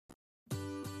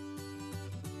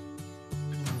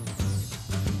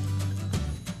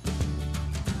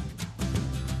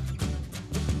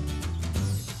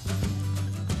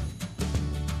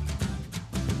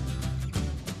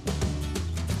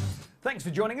Thanks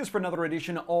for joining us for another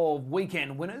edition of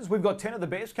Weekend Winners. We've got 10 of the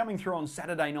best coming through on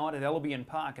Saturday night at Albion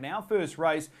Park, and our first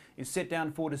race is set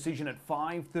down for decision at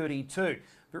 5:32.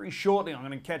 Very shortly, I'm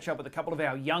going to catch up with a couple of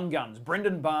our young guns,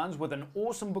 Brendan Barnes with an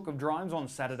awesome book of drives on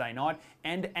Saturday night,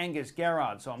 and Angus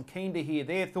Garrard. So I'm keen to hear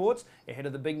their thoughts ahead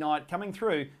of the big night coming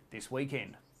through this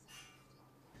weekend.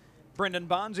 Brendan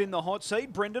Barnes in the hot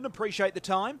seat. Brendan, appreciate the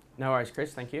time. No worries,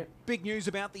 Chris. Thank you. Big news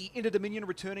about the Inter-Dominion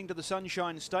returning to the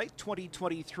Sunshine State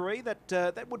 2023.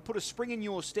 That would put a spring in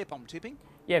your step, I'm tipping.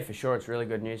 Yeah, for sure. It's really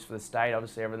good news for the state.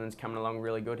 Obviously, everything's coming along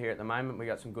really good here at the moment. We've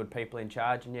got some good people in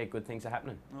charge, and yeah, good things are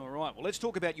happening. All right. Well, let's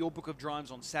talk about your book of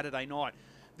drives on Saturday night.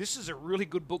 This is a really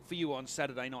good book for you on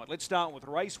Saturday night. Let's start with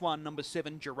race 1, number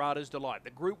 7, Gerarda's Delight.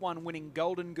 The Group 1 winning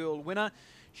Golden Girl winner.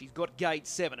 She's got gate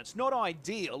 7. It's not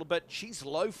ideal, but she's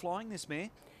low flying, this mare.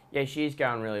 Yeah, she is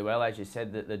going really well. As you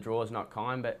said, the draw's not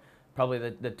kind, but probably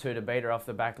the two to beat her off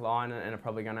the back line, and are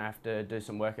probably going to have to do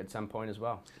some work at some point as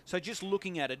well. So just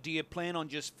looking at it, do you plan on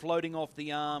just floating off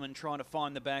the arm and trying to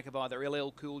find the back of either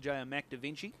LL Cool J or Mac Da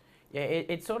Vinci? Yeah,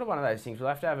 it's sort of one of those things. We'll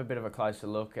have to have a bit of a closer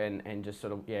look and just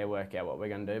sort of, work out what we're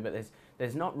going to do. But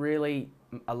there's not really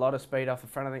a lot of speed off the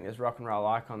front. I think there's Rock and Roll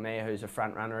Icon there, who's a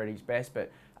front runner at his best.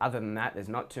 But other than that, there's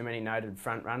not too many noted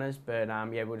front runners. But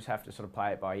we'll just have to sort of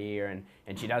play it by ear.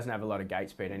 And she doesn't have a lot of gate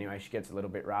speed anyway. She gets a little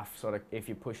bit rough sort of if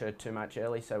you push her too much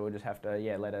early. So we'll just have to,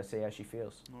 let her see how she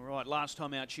feels. All right, last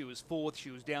time out she was 4th. She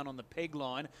was down on the peg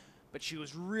line. But she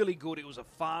was really good. It was a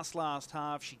fast last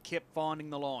half. She kept finding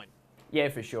the line. Yeah,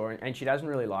 for sure, and she doesn't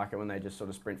really like it when they just sort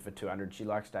of sprint for 200. She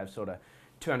likes to have sort of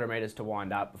 200 metres to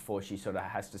wind up before she sort of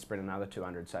has to sprint another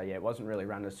 200. So yeah, it wasn't really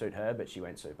run to suit her, but she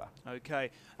went super. Okay,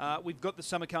 we've got the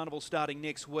Summer Carnival starting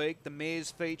next week. The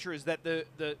mares feature, is that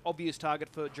the obvious target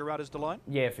for Gerarda's Delight?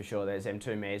 Yeah, for sure. There's them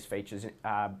 2 mares features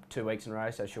 2 weeks in a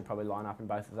row, so she'll probably line up in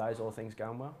both of those, all things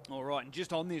going well. All right, and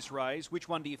just on this race, which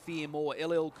one do you fear more,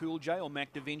 LL Cool J or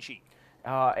Mac Da Vinci?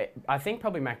 I think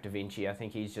probably Mac Da Vinci. I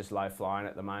think he's just low flying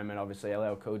at the moment. Obviously,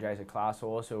 LL Cool J's a class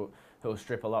horse who'll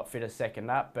strip a lot fitter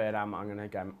second up, but I'm going to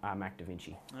go Mac Da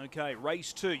Vinci. Okay,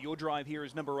 race 2. Your drive here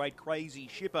is number 8, Crazy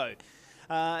Shippo.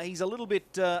 He's a little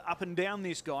bit up and down,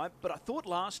 this guy, but I thought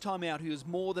last time out he was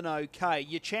more than okay.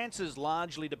 Your chances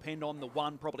largely depend on the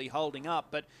one probably holding up,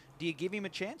 but do you give him a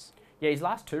chance? Yeah, his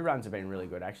last 2 runs have been really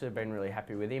good. Actually, I've been really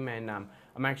happy with him, and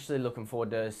I'm actually looking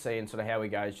forward to seeing sort of how he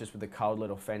goes just with the cold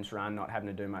little fence run, not having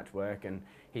to do much work, and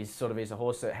he's a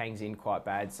horse that hangs in quite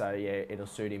bad, so yeah, it'll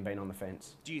suit him being on the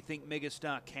fence. Do you think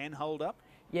Megastar can hold up?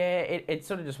 Yeah, it's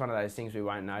sort of just one of those things we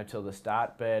won't know till the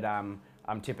start, but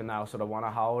I'm tipping they'll sort of want to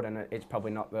hold, and it's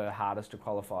probably not the hardest to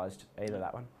qualifies either,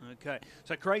 that one. Okay,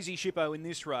 so Crazy Shippo in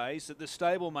this race, the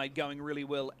stablemate going really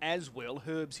well as well,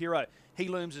 Herb's Hero. He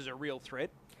looms as a real threat.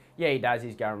 Yeah, he does.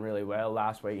 He's going really well.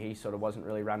 Last week he sort of wasn't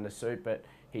really run to suit, but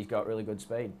he's got really good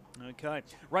speed. Okay.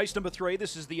 Race number 3,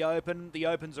 this is the Open. The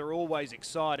Opens are always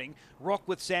exciting. Rock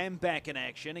with Sam back in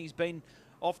action. He's been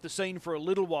off the scene for a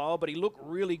little while, but he looked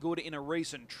really good in a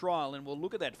recent trial, and we'll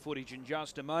look at that footage in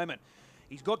just a moment.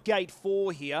 He's got gate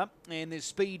 4 here, and there's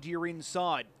speed to your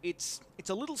inside. It's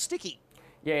a little sticky.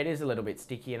 Yeah, it is a little bit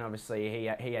sticky, and obviously he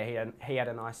had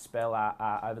a nice spell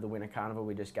over the Winter Carnival.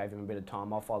 We just gave him a bit of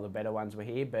time off while the better ones were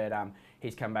here, but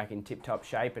he's come back in tip-top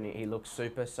shape, and he looks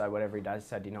super, so whatever he does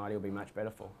Saturday night, he'll be much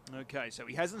better for. Okay, so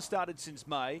he hasn't started since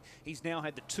May. He's now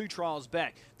had the 2 trials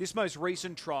back. This most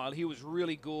recent trial, he was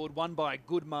really good, won by a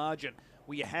good margin.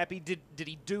 Were you happy? Did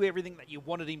he do everything that you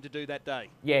wanted him to do that day?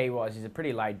 Yeah, he was. He's a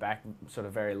pretty laid-back, sort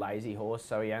of very lazy horse,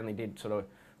 so he only did sort of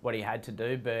what he had to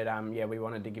do, but we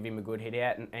wanted to give him a good hit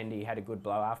out, and he had a good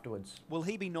blow afterwards. Will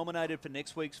he be nominated for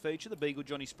next week's feature, the Be Good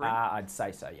Johnny Spring? I'd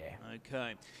say so, yeah.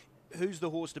 Okay. Who's the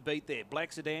horse to beat there?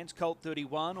 Black Sedan's Colt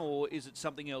 31, or is it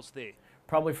something else there?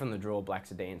 Probably from the draw, Black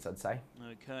Sedans, I'd say.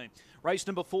 Okay. Race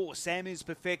number 4, Sam is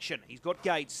Perfection. He's got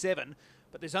gate 7,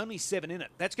 but there's only 7 in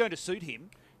it. That's going to suit him.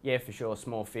 Yeah, for sure.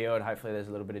 Small field. Hopefully there's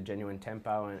a little bit of genuine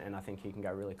tempo, and I think he can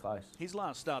go really close. His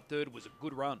last start 3rd was a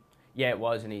good run. Yeah, it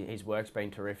was, and his work's been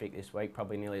terrific this week,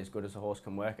 probably nearly as good as a horse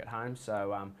can work at home.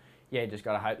 So, just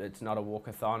got to hope that it's not a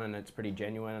walkathon and it's pretty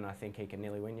genuine, and I think he can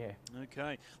nearly win, yeah.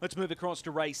 Okay, let's move across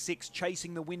to race 6,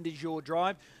 Chasing the Wind is your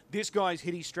drive. This guy's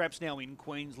hit his straps now in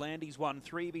Queensland. He's won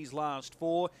 3 of his last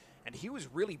 4, and he was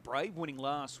really brave winning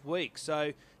last week.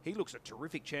 So he looks a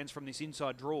terrific chance from this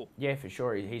inside draw. Yeah, for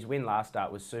sure. His win last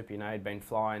start was super. He'd been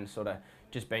flying, sort of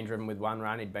just been driven with 1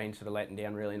 run. He'd been sort of letting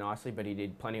down really nicely, but he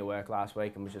did plenty of work last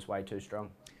week and was just way too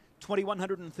strong.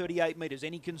 2,138 metres,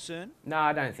 any concern? No,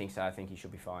 I don't think so. I think he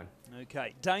should be fine.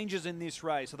 Okay, dangers in this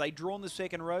race. Are they drawn the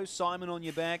second row? Simon on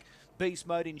your back, Beast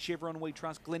Mode in Chevron, We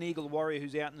Trust, Glen Eagle Warrior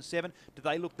who's out in 7. Do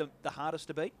they look the hardest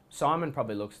to beat? Simon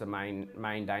probably looks the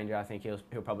main danger. I think he'll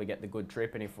probably get the good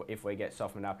trip, and if we get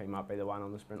softened up, he might be the one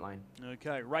on the sprint lane.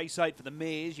 Okay, race 8 for the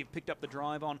mares. You've picked up the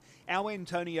drive on our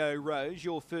Antonio Rose,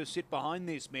 your first sit behind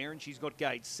this mare, and she's got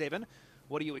gate 7.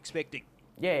 What are you expecting?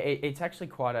 Yeah, it's actually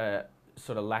quite a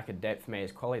sort of lack of depth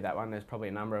mare's quality, that one. There's probably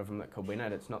a number of them that could win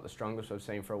it. It's not the strongest we've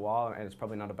seen for a while, and it's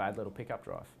probably not a bad little pickup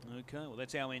drive. Okay, well,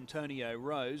 that's our Antonio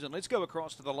Rose. And let's go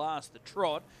across to the last, the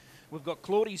trot. We've got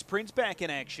Claudie's Prince back in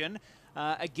action.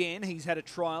 Again, he's had a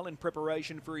trial in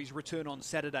preparation for his return on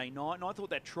Saturday night, and I thought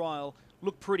that trial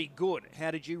looked pretty good.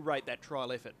 How did you rate that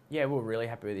trial effort? Yeah, we're really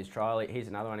happy with his trial. He's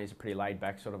another one. He's a pretty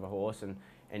laid-back sort of a horse, and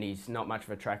he's not much of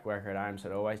a track worker at home, so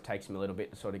it always takes him a little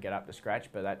bit to sort of get up to scratch,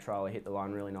 but that trial hit the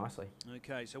line really nicely.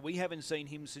 Okay, so we haven't seen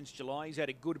him since July. He's had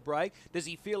a good break. Does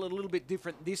he feel a little bit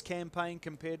different this campaign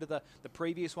compared to the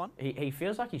previous one? He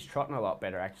feels like he's trotting a lot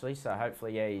better, actually, so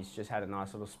hopefully, yeah, he's just had a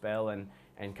nice little spell and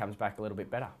comes back a little bit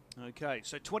better. Okay,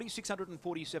 so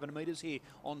 2,647 metres here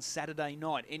on Saturday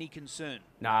night. Any concern?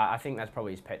 Nah, I think that's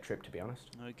probably his pet trip, to be honest.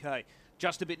 Okay.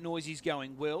 Just a bit noisy's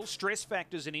going well. Stress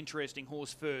Factor's an interesting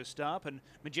horse first up, and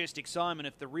Majestic Simon,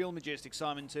 if the real Majestic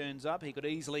Simon turns up, he could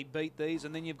easily beat these.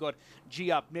 And then you've got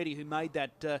G Up Netty, who made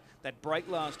that break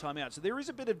last time out. So there is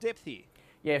a bit of depth here.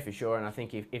 Yeah, for sure. And I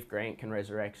think if Grant can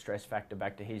resurrect Stress Factor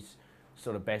back to his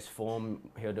sort of best form,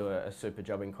 he'll do a super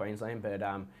job in Queensland. But,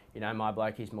 you know, my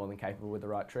bloke, he's more than capable with the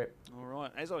right trip. All right.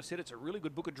 As I said, it's a really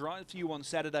good book of drives for you on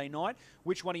Saturday night.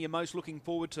 Which one are you most looking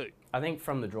forward to? I think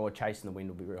from the draw, Chasing the Wind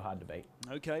will be real hard to beat.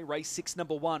 Okay, race 6,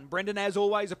 number 1. Brendan, as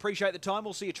always, appreciate the time.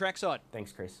 We'll see you trackside.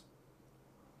 Thanks, Chris.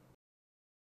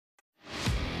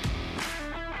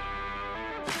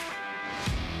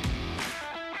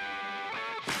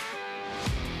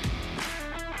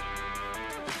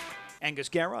 Angus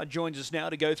Garrard joins us now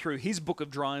to go through his book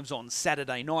of drives on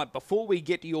Saturday night. Before we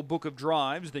get to your book of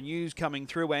drives, the news coming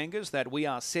through, Angus, that we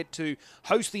are set to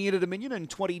host the Inter-Dominion in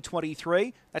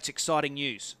 2023. That's exciting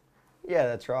news. Yeah,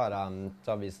 that's right. It's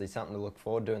obviously something to look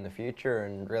forward to in the future,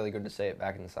 and really good to see it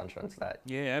back in the Sunshine State.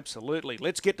 Yeah, absolutely.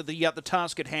 Let's get to the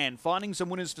task at hand. Finding some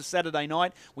winners for Saturday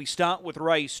night. We start with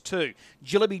race 2.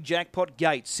 Jillaby Jackpot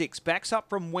Gate 6. Backs up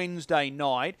from Wednesday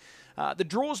night. The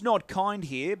draw's not kind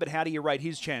here, but how do you rate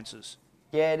his chances?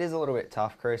 Yeah, it is a little bit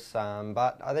tough, Chris,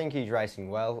 but I think he's racing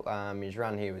well. His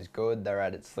run here was good. They're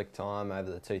at its slick time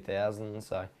over the 2000s,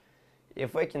 so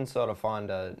if we can sort of find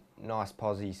a nice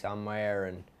posse somewhere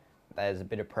and there's a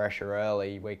bit of pressure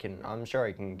early, I'm sure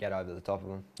he can get over the top of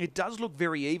them. It does look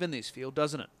very even, this field,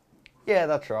 doesn't it? Yeah,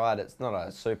 that's right. It's not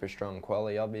a super strong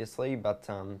quality, obviously, but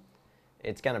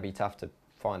it's going to be tough to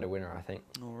find a winner, I think.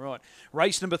 All right.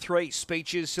 Race number 3,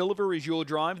 Speeches Silver is your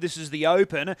drive. This is the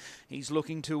Open. He's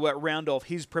looking to round off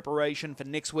his preparation for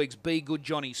next week's Be Good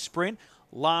Johnny Sprint.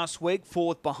 Last week,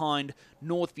 4th behind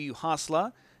Northview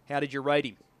Hustler. How did you rate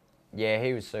him? Yeah,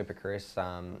 he was super, Chris.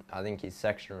 I think his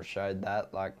sectional showed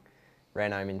that.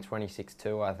 Ran home in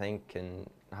 26.2, I think, and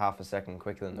half a second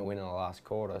quicker than the winner in the last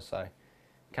quarter. So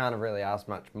can't have really asked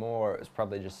much more. It was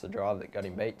probably just the drive that got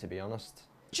him beat, to be honest.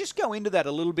 Just go into that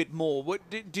a little bit more. What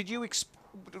did you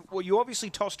well, you obviously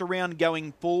tossed around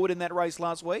going forward in that race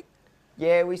last week?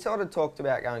 Yeah, we sort of talked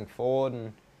about going forward,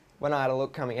 and when I had a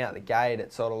look coming out the gate,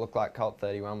 it sort of looked like Colt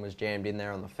 31 was jammed in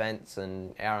there on the fence,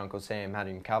 and our Uncle Sam had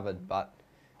him covered. But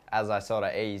as I sort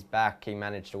of eased back, he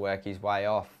managed to work his way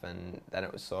off, and then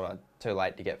it was sort of too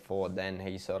late to get forward. Then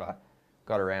he sort of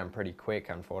got around pretty quick,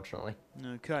 unfortunately.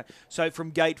 Okay, so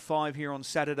from gate 5 here on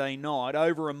Saturday night,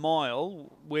 over a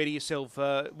mile, where do you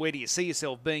see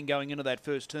yourself being going into that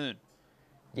first turn?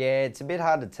 Yeah, it's a bit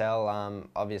hard to tell.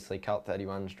 Obviously, Colt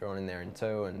 31's drawn in there in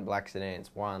 2, and Black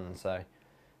Sedan's 1, so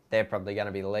they're probably going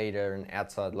to be the leader and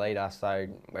outside leader. So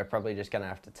we're probably just going to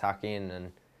have to tuck in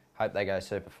and hope they go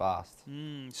super fast.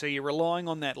 So you're relying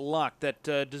on that luck that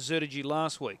deserted you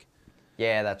last week?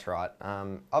 Yeah, that's right.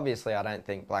 Obviously, I don't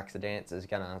think Black Sedan's is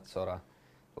going to sort of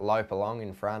lope along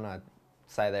in front. I'd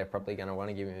say they're probably going to want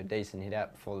to give him a decent hit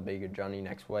out before the Be Good Johnny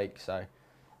next week. So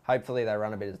hopefully they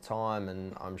run a bit of time,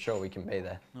 and I'm sure we can be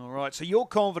there. All right, so you're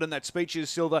confident that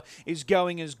Speeches Silver is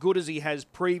going as good as he has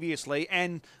previously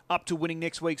and up to winning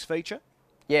next week's feature?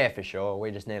 Yeah, for sure.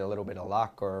 We just need a little bit of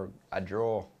luck or a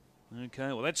draw. Okay,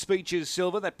 well, that Speeches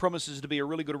Silver. That promises to be a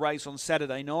really good race on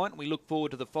Saturday night. We look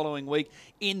forward to the following week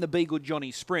in the Be Good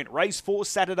Johnny Sprint. Race 4,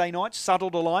 Saturday night, Subtle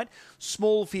Delight.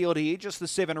 Small field here, just the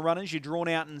 7 runners. You're drawn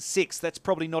out in 6. That's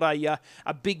probably not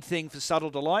a big thing for Subtle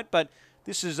Delight, but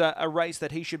this is a race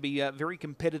that he should be very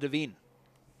competitive in.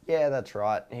 Yeah, that's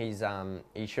right.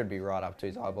 He should be right up to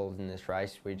his eyeballs in this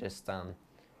race. We just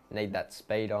need that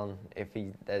speed on. If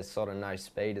there's sort of no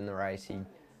speed in the race, he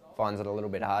finds it a little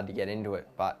bit hard to get into it.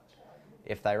 But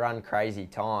if they run crazy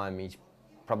time, he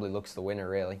probably looks the winner,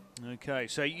 really. Okay,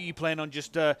 so you plan on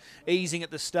just easing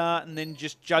at the start and then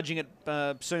just judging it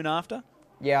soon after?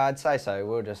 Yeah, I'd say so.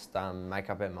 We'll just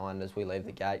make up our mind as we leave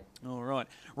the gate. All right.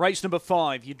 Race number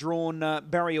 5. You're drawn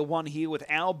barrier 1 here with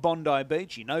our Bondi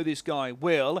Beach. You know this guy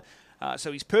well.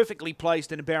 So he's perfectly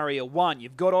placed in barrier 1.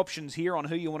 You've got options here on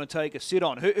who you want to take a sit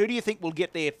on. Who do you think will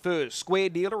get there first, Square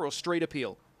Dealer or Street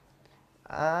Appeal?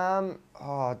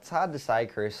 It's hard to say,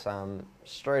 Chris.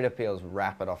 Street Appeal's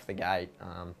rapid off the gate.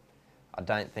 I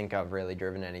don't think I've really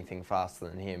driven anything faster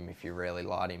than him if you really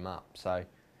light him up. So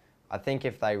I think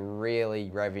if they really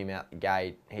rev him out the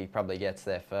gate, he probably gets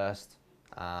there first.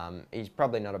 He's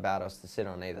probably not a bad horse to sit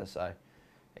on either. So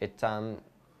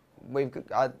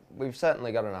we've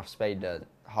certainly got enough speed to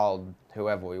hold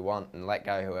whoever we want and let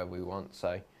go whoever we want.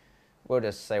 So we'll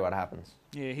just see what happens.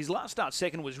 Yeah, his last start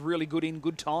second was really good in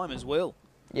good time as well.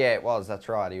 Yeah, it was. That's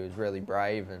right. He was really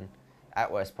brave, and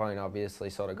at West Point obviously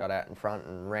sort of got out in front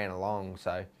and ran along.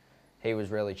 So he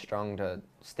was really strong to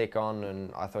stick on,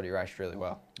 and I thought he raced really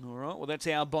well. All right, well, that's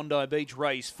our Bondi Beach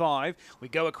race 5. We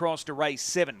go across to race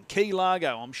 7. Key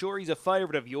Largo. I'm sure he's a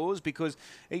favourite of yours because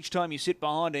each time you sit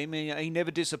behind him, he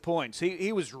never disappoints.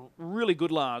 He was really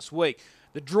good last week.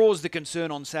 The draw's the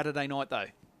concern on Saturday night, though.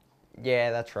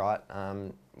 Yeah, that's right.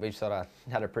 We've sort of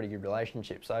had a pretty good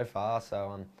relationship so far,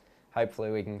 so hopefully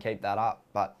we can keep that up.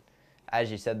 But as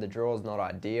you said, the draw's not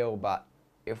ideal, but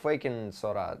if we can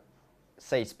sort of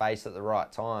see space at the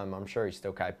right time, I'm sure he's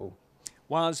still capable.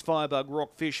 Was Firebug,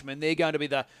 Rock Fisherman, they're going to be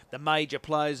the major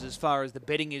players as far as the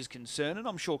betting is concerned, and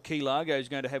I'm sure Key Largo is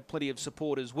going to have plenty of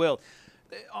support as well.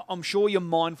 I'm sure you're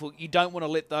mindful, you don't want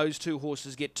to let those two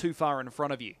horses get too far in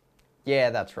front of you. Yeah,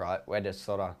 that's right. We're just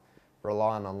sort of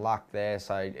relying on luck there,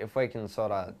 so if we can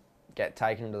sort of get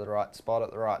taken to the right spot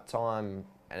at the right time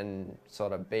and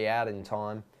sort of be out in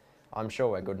time, I'm sure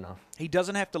we're good enough. He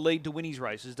doesn't have to lead to win his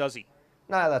races, does he?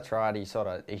 No, that's right. He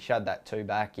showed that 2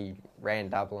 back. He ran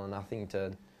double or nothing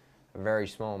to a very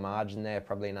small margin there,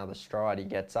 probably another stride he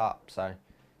gets up, so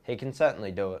he can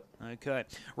certainly do it. Okay.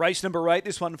 Race number 8,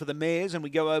 this one for the mares, and we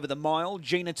go over the mile.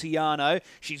 Gina Tiano,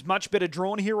 she's much better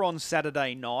drawn here on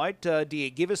Saturday night. Do you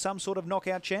give her some sort of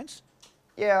knockout chance?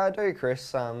 Yeah, I do,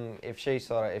 Chris. If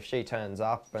she turns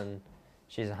up and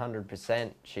she's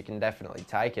 100%, she can definitely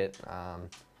take it.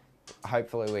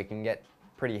 Hopefully we can get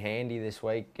pretty handy this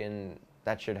week, and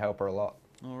that should help her a lot.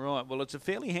 All right, well, it's a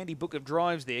fairly handy book of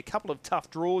drives there. A couple of tough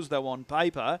draws, though, on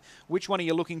paper. Which one are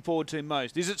you looking forward to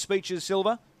most? Is it Speeches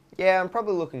Silver? Yeah, I'm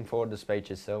probably looking forward to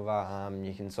Speeches Silver.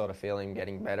 You can sort of feel him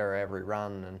getting better every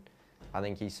run, and I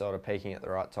think he's sort of peaking at the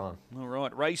right time. All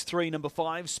right, race 3, number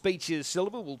 5, Speeches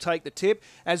Silver. We'll take the tip.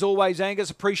 As always, Angus,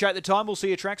 appreciate the time. We'll see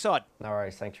you trackside. No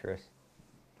worries. Thanks, Chris.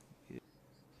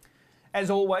 As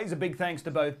always, a big thanks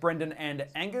to both Brendan and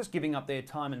Angus giving up their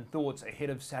time and thoughts ahead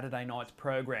of Saturday night's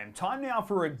program. Time now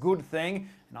for a good thing,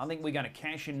 and I think we're going to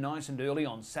cash in nice and early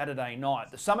on Saturday night.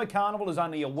 The Summer Carnival is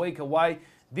only a week away.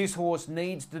 This horse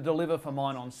needs to deliver for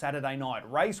mine on Saturday night.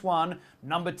 Race 1,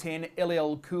 number 10,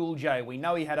 LL Cool J. We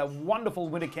know he had a wonderful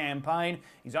winter campaign.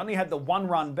 He's only had the 1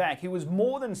 run back. He was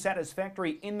more than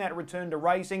satisfactory in that return to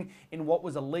racing in what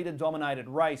was a leader-dominated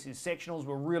race. His sectionals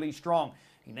were really strong.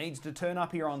 He needs to turn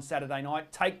up here on Saturday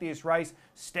night, take this race,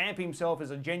 stamp himself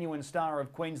as a genuine star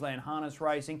of Queensland harness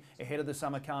racing ahead of the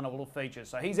Summer Carnival features.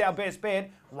 So he's our best bet.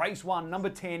 Race 1,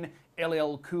 number 10,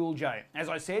 LL Cool J. As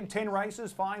I said, 10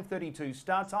 races, 5:32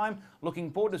 start time. Looking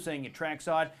forward to seeing you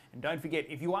trackside. And don't forget,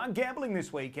 if you are gambling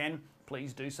this weekend,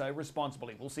 please do so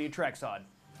responsibly. We'll see you trackside.